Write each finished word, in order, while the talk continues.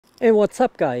Hey, what's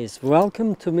up guys?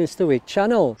 Welcome to Mr. Wick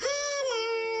channel.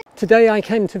 Today I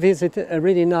came to visit a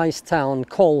really nice town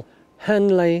called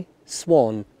Hanley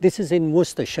Swan. This is in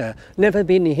Worcestershire. Never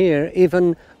been here,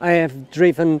 even I have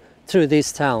driven through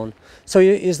this town. So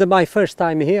is my first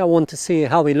time here. I want to see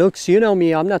how it looks. You know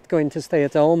me, I'm not going to stay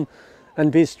at home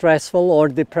and be stressful or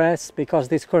depressed because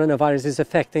this coronavirus is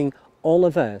affecting all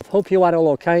of us. Hope you are all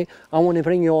okay. I want to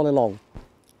bring you all along.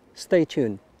 Stay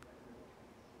tuned.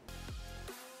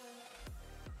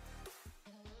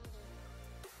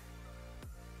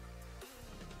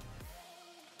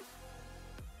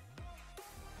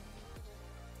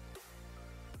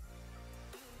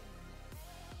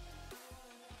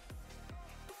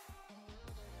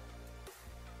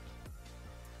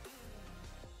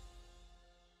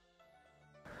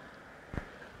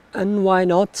 And why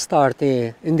not start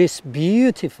here in this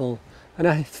beautiful,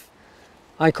 and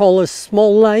I call a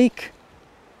small lake.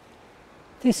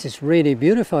 This is really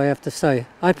beautiful, I have to say.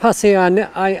 I pass here and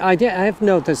I have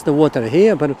noticed the water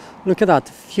here, but look at that,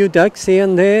 a few ducks here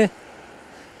and there,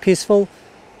 peaceful.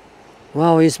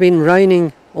 Wow, it's been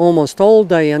raining almost all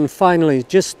day and finally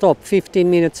just stopped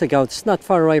 15 minutes ago. It's not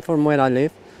far away from where I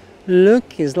live.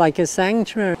 Look, it's like a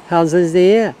sanctuary. Houses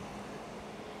here.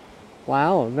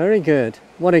 Wow, very good.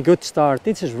 What a good start.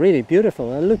 This is really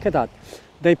beautiful. And look at that.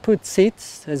 They put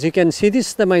seats. As you can see, this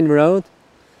is the main road.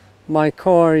 My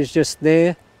car is just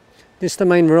there. This is the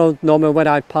main road, normally where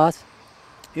I pass.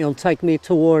 It'll take me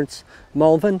towards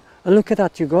Malvern. And look at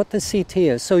that, you got the seat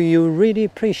here. So you really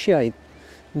appreciate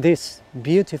this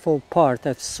beautiful part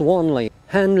of Swan.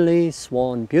 Hanley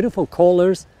Swan. Beautiful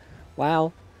colours.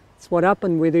 Wow. It's what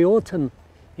happened with the autumn.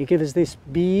 It gives us this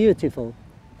beautiful,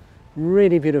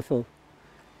 really beautiful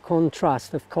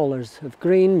contrast of colors of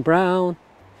green, brown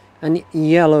and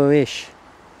yellowish.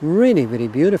 Really, really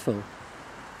beautiful.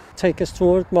 Take us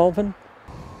toward Malvern.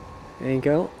 There you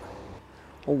go.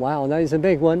 Oh wow, that is a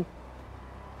big one.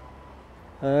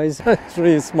 He's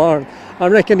really smart. I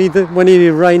reckon when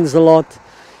it rains a lot,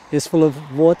 it's full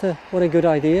of water. What a good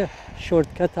idea.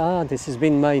 Shortcut. Ah, this has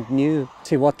been made new.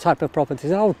 See what type of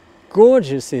properties. How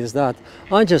gorgeous is that?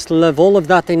 I just love all of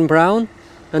that in brown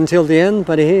until the end,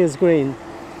 but here is green.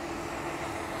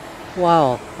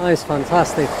 Wow, that is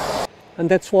fantastic. And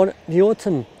that's what the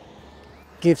autumn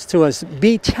gives to us.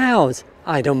 Beach house.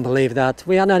 I don't believe that.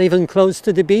 We are not even close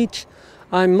to the beach.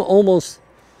 I'm almost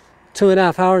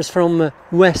 2.5 hours from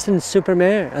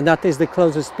Weston-super-Mare, and that is the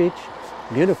closest beach.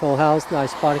 Beautiful house,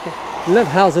 nice parking. Love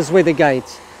houses with the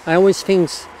gates. I always think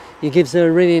it gives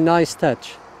a really nice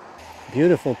touch.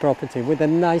 Beautiful property with a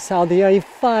nice Audi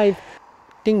A5.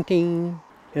 Ding ding.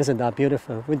 Isn't that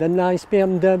beautiful? With a nice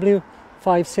BMW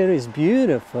 5 Series.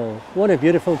 Beautiful. What a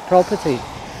beautiful property.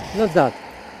 Love that.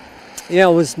 Yeah,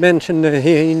 it was mentioned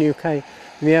here in UK.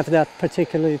 We have that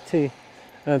particularity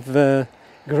of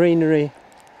greenery.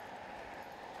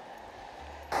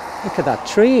 Look at that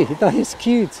tree. That is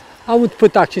cute. I would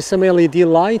put actually some LED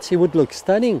lights. It would look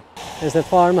stunning. There's a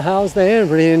farmhouse there.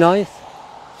 Really nice.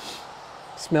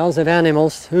 Smells of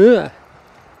animals. Ugh.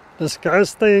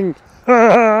 Disgusting.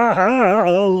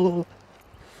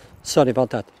 Sorry about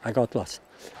that, I got lost.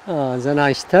 Oh, it's a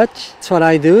nice touch. That's what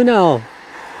I do now.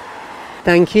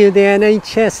 Thank you, the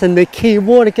NHS and the key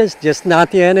workers, just not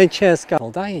the NHS guy.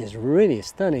 Well, that is really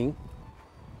stunning.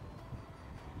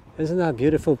 Isn't that a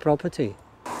beautiful property?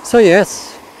 So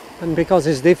yes, and because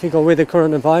it's difficult with the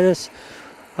coronavirus,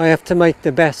 I have to make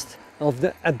the best of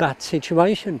a bad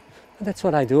situation. And that's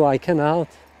what I do. I come out,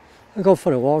 I go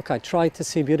for a walk, I try to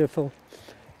see beautiful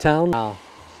town. Wow.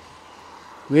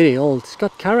 Really old. It's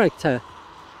got character.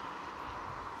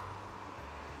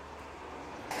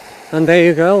 And there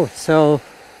you go. So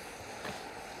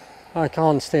I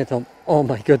can't stay at home. Oh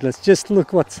my goodness, just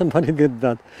look what somebody did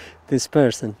that. This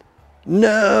person.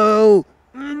 No!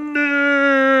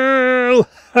 No!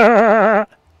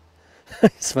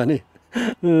 It's funny.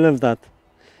 Love that.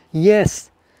 Yes,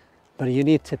 but you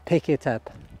need to pick it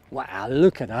up. Wow,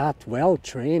 look at that. Well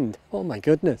trained. Oh my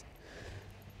goodness.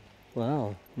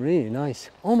 Wow, really nice.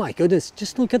 Oh my goodness,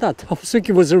 just look at that. I was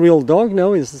thinking it was a real dog.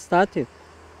 No, it's a statue.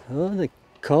 Oh, the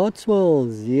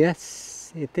Cotswolds.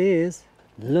 Yes, it is.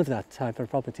 Love that type of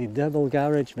property. Double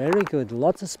garage, very good.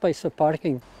 Lots of space for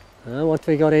parking. What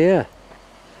we got here?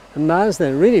 A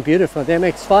Mazda, really beautiful. The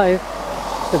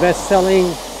MX-5, the best-selling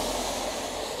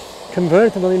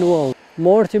convertible in the world.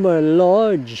 Mortimer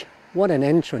Lodge. What an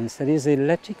entrance. That is the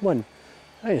electric one.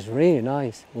 That is really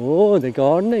nice. Oh, the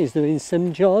gardener is doing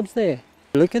some jobs there.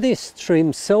 Look at this,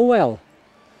 trimmed so well.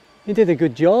 He did a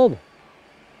good job.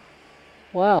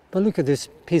 Wow, but look at this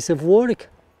piece of work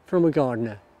from a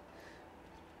gardener.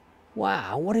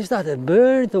 Wow, what is that, a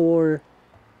bird or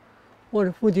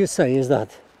What would you say is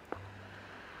that?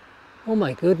 Oh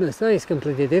my goodness, that is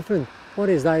completely different. What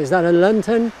is that? Is that a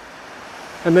lantern?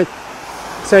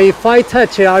 So if I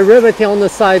touch it, I rivet it on the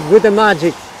side with the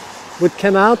magic, would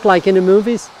come out like in the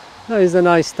movies. That is a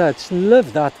nice touch.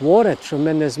 Love that water,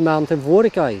 tremendous amount of water,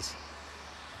 guys.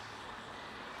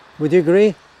 Would you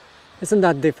agree? Isn't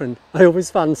that different? I always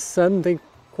found something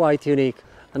quite unique.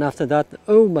 And after that,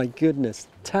 oh my goodness,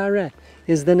 Tara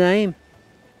is the name.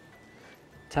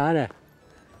 Tara.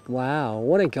 Wow,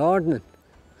 what a garden.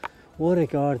 What a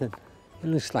garden. It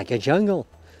looks like a jungle.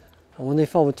 I wonder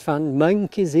if I would find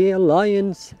monkeys here,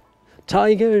 lions,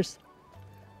 tigers.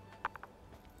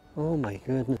 Oh my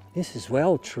goodness, this is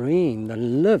well trained. I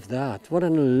love that. What a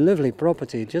lovely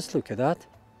property. Just look at that.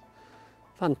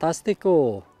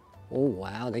 Fantastico. Oh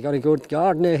wow, they got a good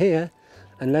gardener here.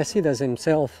 Unless he does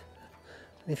himself.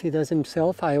 If he does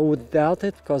himself, I would doubt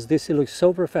it, because this looks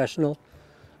so professional.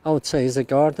 I would say it's a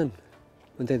garden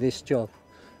who did this job.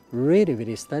 Really,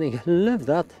 really stunning. I love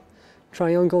that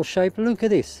triangle shape. Look at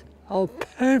this. How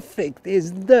perfect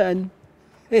it's done.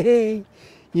 Hey,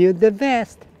 you're the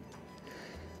best.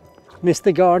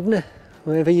 Mr. Gardener,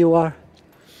 whoever you are.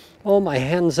 Oh, my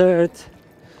hands hurt.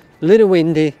 A little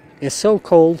windy. It's so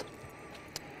cold.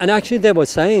 And actually they were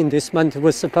saying this month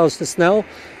was supposed to snow,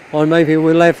 or maybe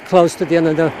we left close to the end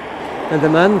of the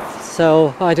month.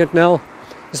 So I don't know.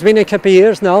 It's been a couple of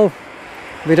years now.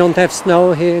 We don't have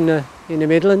snow here in the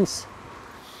Midlands.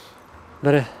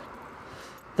 But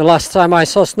the last time I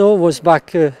saw snow was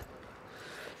back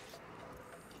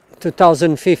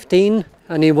 2015,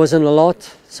 and it wasn't a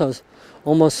lot. So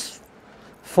almost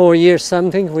 4 years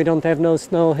something. We don't have no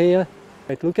snow here.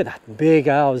 But look at that big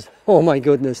house. Oh my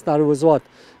goodness, that was what,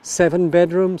 7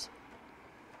 bedrooms?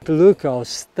 Look how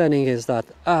stunning is that.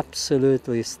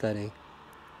 Absolutely stunning.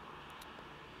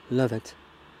 Love it.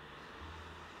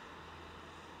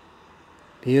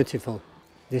 Beautiful.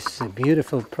 This is a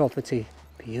beautiful property.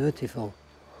 Beautiful.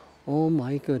 Oh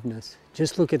my goodness.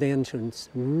 Just look at the entrance.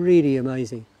 Really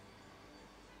amazing.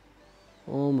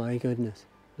 Oh my goodness.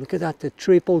 Look at that, the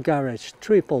triple garage.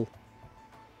 Triple.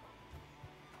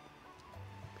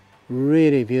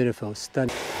 Really beautiful.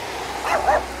 Stunning.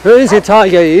 Where is it,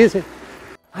 Tiger? Is it?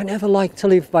 I never like to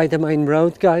live by the main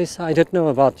road, guys. I don't know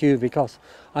about you, because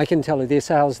I can tell you this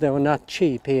house, they were not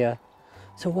cheap here.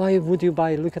 So why would you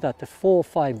buy, look at that, the 4 or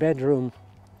 5 bedroom.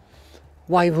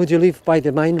 Why would you live by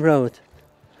the main road?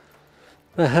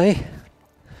 Hey,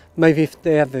 maybe if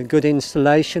they have a good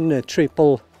installation,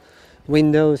 triple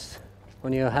windows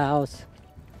on your house.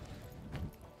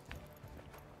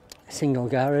 Single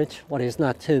garage, what is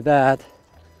not too bad.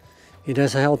 It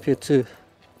does help you to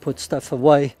put stuff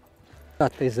away.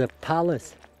 That is a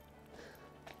palace.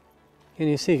 Can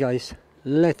you see, guys?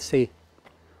 Let's see.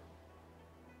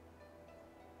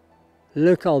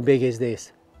 Look how big is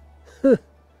this.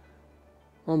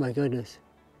 Oh my goodness.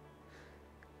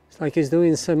 It's like he's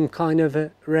doing some kind of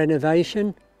a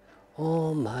renovation.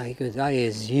 Oh my god, that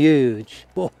is huge.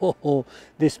 Oh,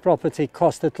 this property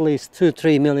cost at least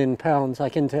 £2-3 million, I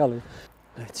can tell you.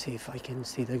 Let's see if I can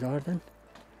see the garden.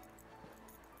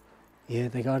 Yeah,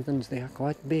 the gardens, they are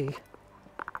quite big.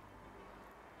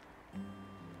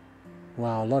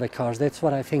 Wow, a lot of cars, that's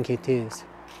what I think it is.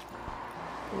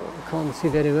 Oh, I can't see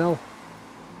very well.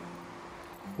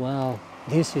 Wow,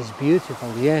 this is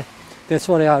beautiful, yeah. That's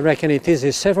what I reckon it is.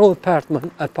 There's several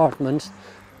apartments.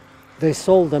 They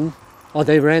sold them, or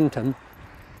they rent them,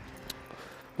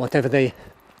 whatever they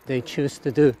choose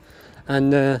to do.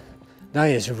 And that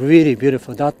is really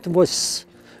beautiful. That was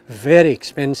very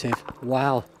expensive.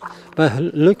 Wow. But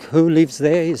look who lives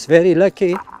there. He's very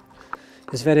lucky.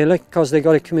 He's very lucky because they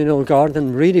got a communal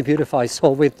garden, really beautiful. I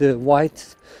saw with the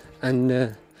white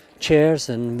and chairs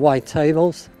and white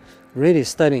tables. Really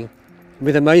stunning,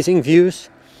 with amazing views.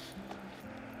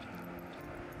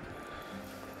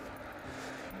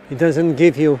 It doesn't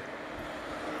give you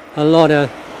a lot of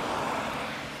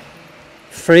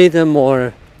freedom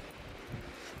or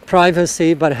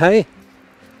privacy, but hey,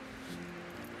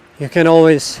 you can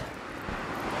always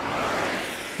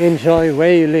enjoy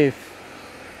where you live,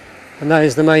 and that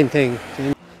is the main thing.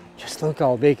 Just look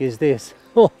how big is this.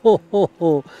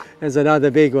 There's another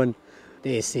big one.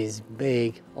 This is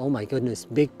big. Oh my goodness,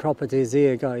 big properties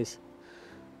here, guys.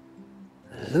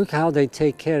 Look how they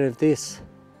take care of this.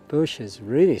 Bushes,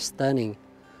 really stunning,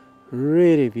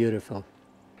 really beautiful.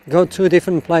 Go to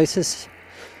different places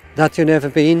that you've never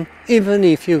been, even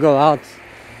if you go out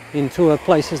into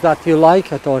places that you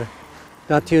like it or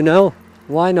that you know,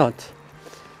 why not?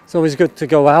 It's always good to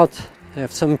go out,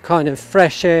 have some kind of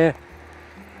fresh air,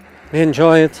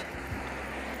 enjoy it,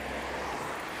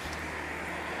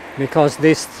 because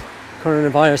this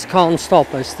Coronavirus can't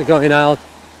stop us to going out.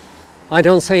 I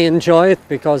don't say enjoy it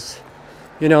because,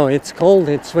 you know, it's cold,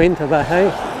 it's winter, but hey,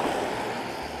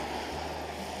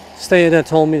 staying at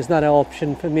home is not an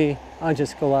option for me. I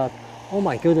just go out. Oh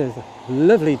my goodness,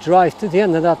 lovely drive to the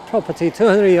end of that property,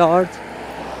 200 yards.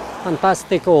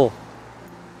 Fantastico.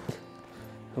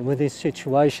 And with this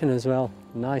situation as well,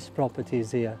 nice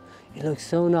properties here. It looks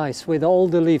so nice with all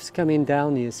the leaves coming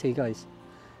down, you see guys,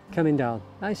 coming down.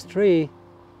 Nice tree.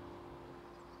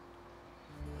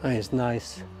 Oh, it's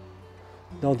nice.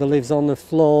 All the leaves on the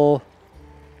floor.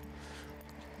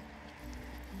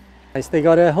 Nice, they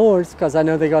got a horse, because I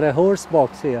know they got a horse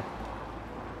box here.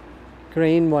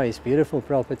 Greenways, beautiful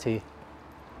property.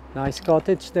 Nice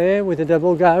cottage there with a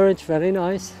double garage, very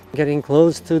nice. Getting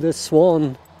close to the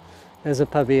Swan. There's a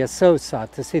pub here, so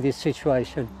sad to see this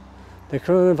situation. The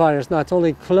coronavirus not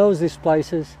only closed these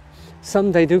places,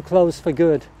 some they do close for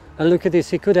good. And look at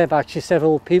this, it could have actually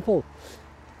several people.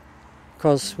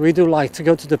 Because we do like to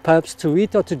go to the pubs to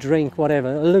eat or to drink,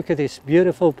 whatever. Look at this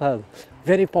beautiful pub,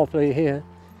 very popular here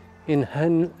in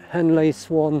Hanley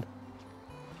Swan.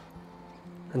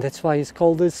 And that's why it's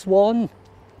called the Swan.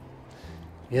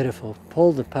 Beautiful,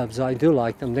 all the pubs, I do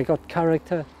like them, they got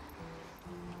character.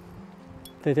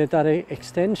 They did that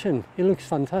extension, it looks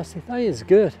fantastic, that is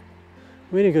good,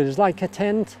 really good. It's like a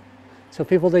tent, so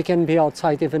people they can be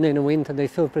outside even in the winter, they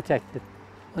feel protected.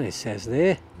 What it says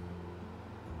there.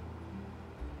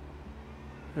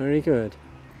 Very good.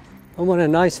 And what a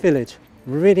nice village,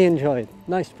 really enjoyed.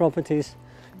 Nice properties,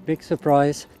 big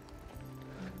surprise.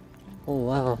 Oh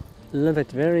wow, love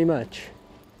it very much.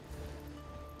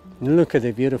 Look at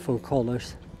the beautiful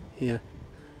colors here,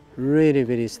 really,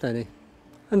 really stunning.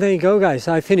 And there you go guys,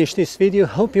 I finished this video.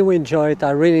 Hope you enjoyed.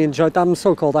 I really enjoyed. I'm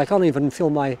so cold, I can't even feel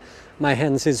my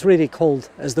hands. It's really cold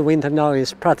as the winter now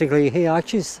is practically here.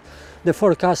 Actually, the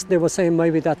forecast, they were saying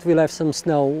maybe that we'll have some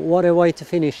snow. What a way to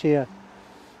finish here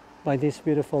by this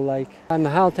beautiful lake. I'm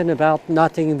out and about,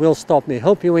 nothing will stop me.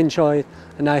 Hope you enjoyed,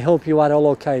 and I hope you are all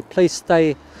okay. Please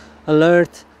stay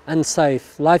alert and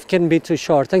safe. Life can be too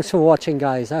short. Thanks for watching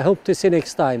guys. I hope to see you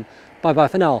next time. Bye bye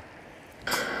for now.